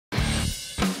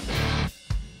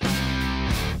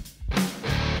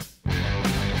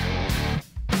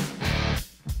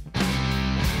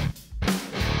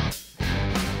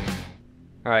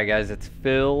Alright guys, it's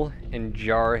Phil and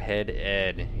Jarhead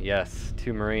Ed. Yes,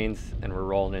 2 Marines, and we're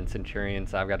rolling in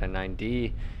Centurions. I've got a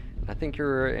 9D. I think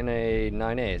you're in a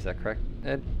 9A, is that correct,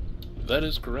 Ed? That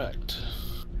is correct.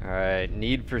 Alright,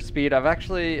 need for speed. I'm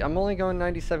only going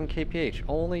 97 kph.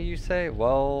 Only, you say?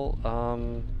 Well,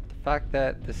 the fact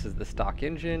that this is the stock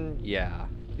engine, yeah.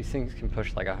 These things can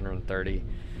push like 130.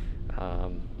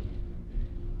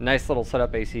 Nice little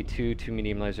setup, AC2, 2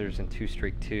 medium lasers, and 2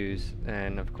 streak 2s,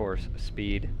 and of course,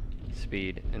 speed,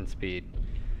 speed, and speed.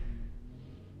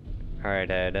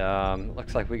 Alright, Ed,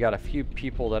 looks like we got a few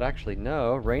people that actually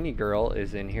know. Rainy Girl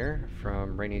is in here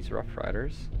from Rainy's Rough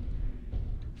Riders.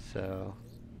 So,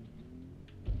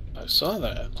 I saw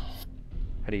that.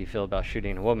 how do you feel about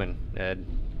shooting a woman, Ed?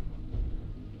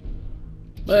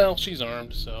 Well, she's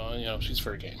armed, so, you know, she's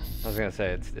fair game. I was gonna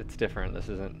say, it's different. This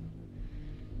isn't...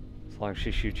 As long as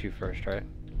she shoots you first, right?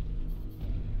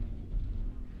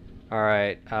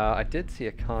 Alright, I did see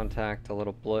a contact, a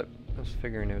little blip. I was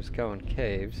figuring it was going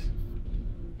caves.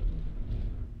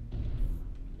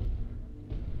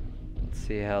 Let's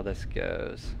see how this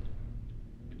goes.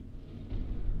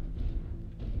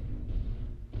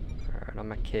 Alright,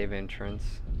 I'm at cave entrance.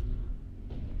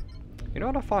 You know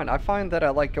what I find? I find that I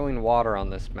like going water on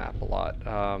this map a lot.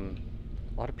 A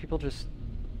lot of people just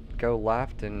go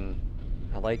left, and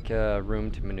I like room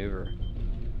to maneuver.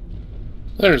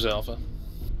 There's Alpha.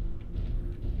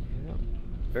 Yeah.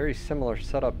 Very similar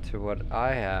setup to what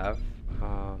I have,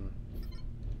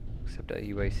 except at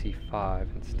UAC 5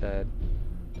 instead.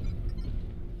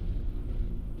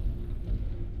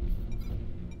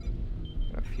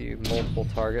 Got a few multiple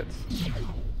targets.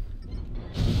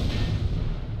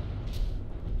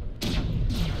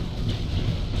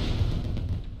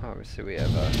 Obviously we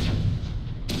have a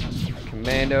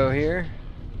commando here.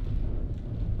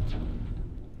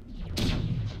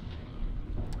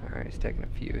 Alright, he's taking a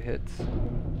few hits.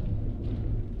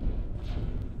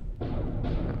 Oh,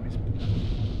 he's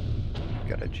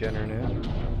got a Jenner now.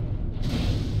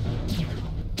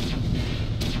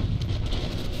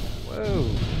 Whoa!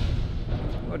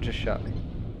 What just shot me?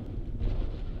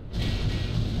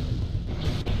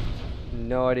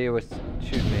 No idea what's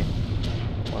shooting me.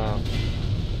 Wow.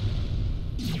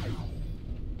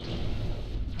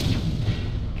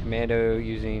 Commando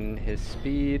using his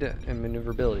speed and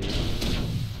maneuverability.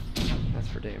 That's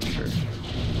for damn sure.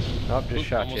 Oh, just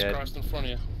shot you. Almost crossed in front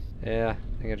of you. Yeah,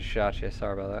 I think I just shot you.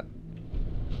 Sorry about that.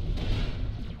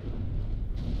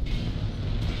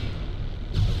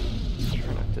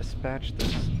 Trying to dispatch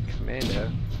this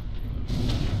commando.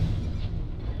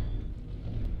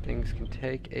 Things can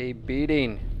take a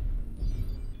beating.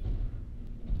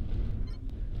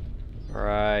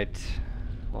 Alright.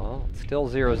 Well, it's still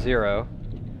 0-0.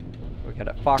 We got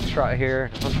a Foxtrot here,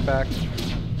 Hunchback.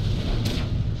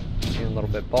 Being a little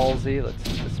bit ballsy. Let's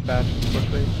dispatch him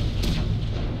quickly.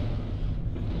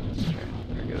 Okay,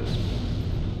 there he goes.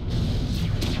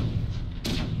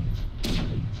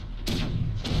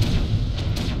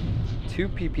 Two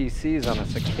PPCs on a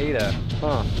Cicada.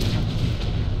 Huh.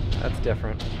 That's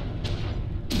different.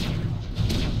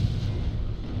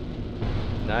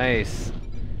 Nice.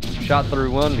 Shot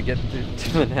through one to get to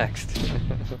the next.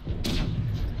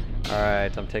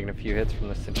 Alright, I'm taking a few hits from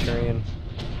the Centurion.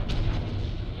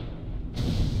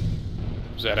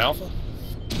 Is that Alpha?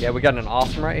 Yeah, we got an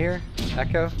awesome right here.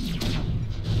 Echo.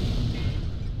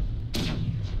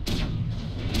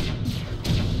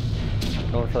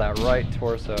 Going for that right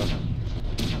torso.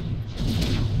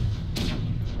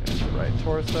 There's the right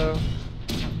torso.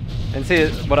 And see,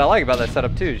 what I like about that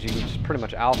setup too is you can just pretty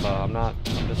much alpha. I'm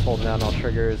just holding down all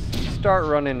triggers. Start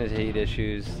running into heat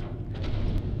issues.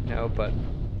 You know, but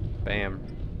bam.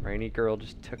 Rainy Girl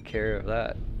just took care of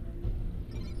that.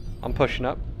 I'm pushing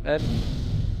up, Ed.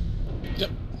 Yep,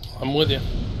 I'm with you.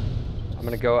 I'm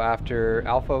gonna go after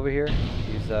Alpha over here.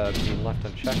 He's being left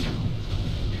unchecked.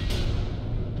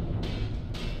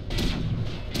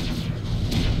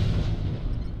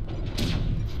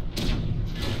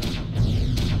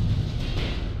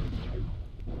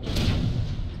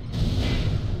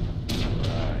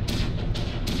 Alright.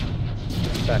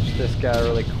 Dispatch this guy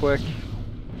really quick.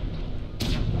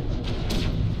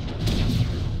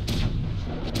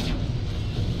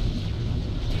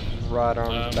 Right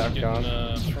arm's back on.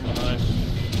 From behind.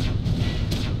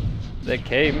 They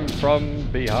came from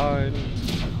behind.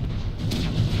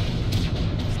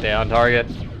 Stay on target.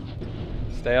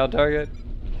 Stay on target.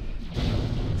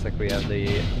 Looks like we have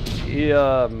the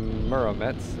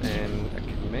Muromets and a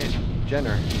command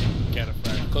Jenner.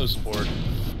 Cataphracts, close board.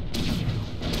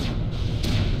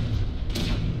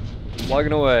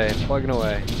 Plugging away, plugging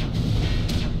away.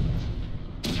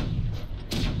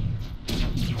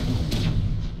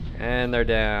 And they're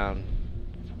down.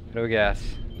 No gas.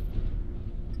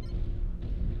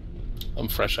 I'm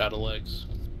fresh out of legs.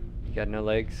 You got no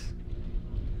legs?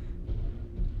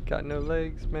 Got no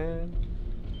legs, man.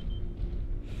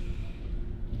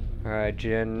 Alright,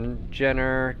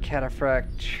 Jenner,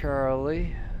 Cataphract,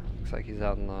 Charlie. Looks like he's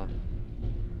out in the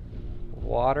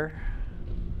water.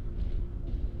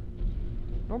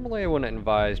 Normally I wouldn't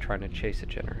advise trying to chase a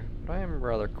Jenner, but I am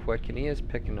rather quick and he is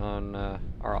picking on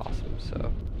our awesome,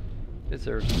 so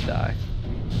deserves to die.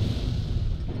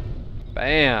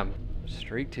 Bam!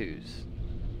 Straight twos.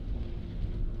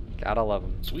 Gotta love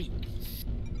them. Sweet.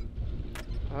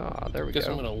 Ah, there we Guess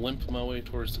go. I'm gonna limp my way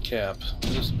towards the cap.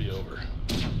 This will be over.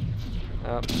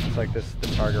 Oh, looks like this is the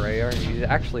target right here. He's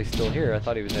actually still here. I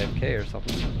thought he was AFK or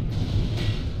something.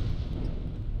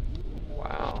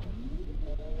 Wow.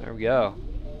 There we go.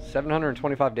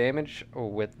 725 damage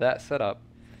with that setup.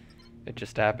 It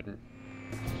just happened.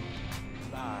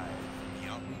 Live from the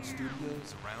Outreach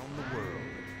Studios around the world.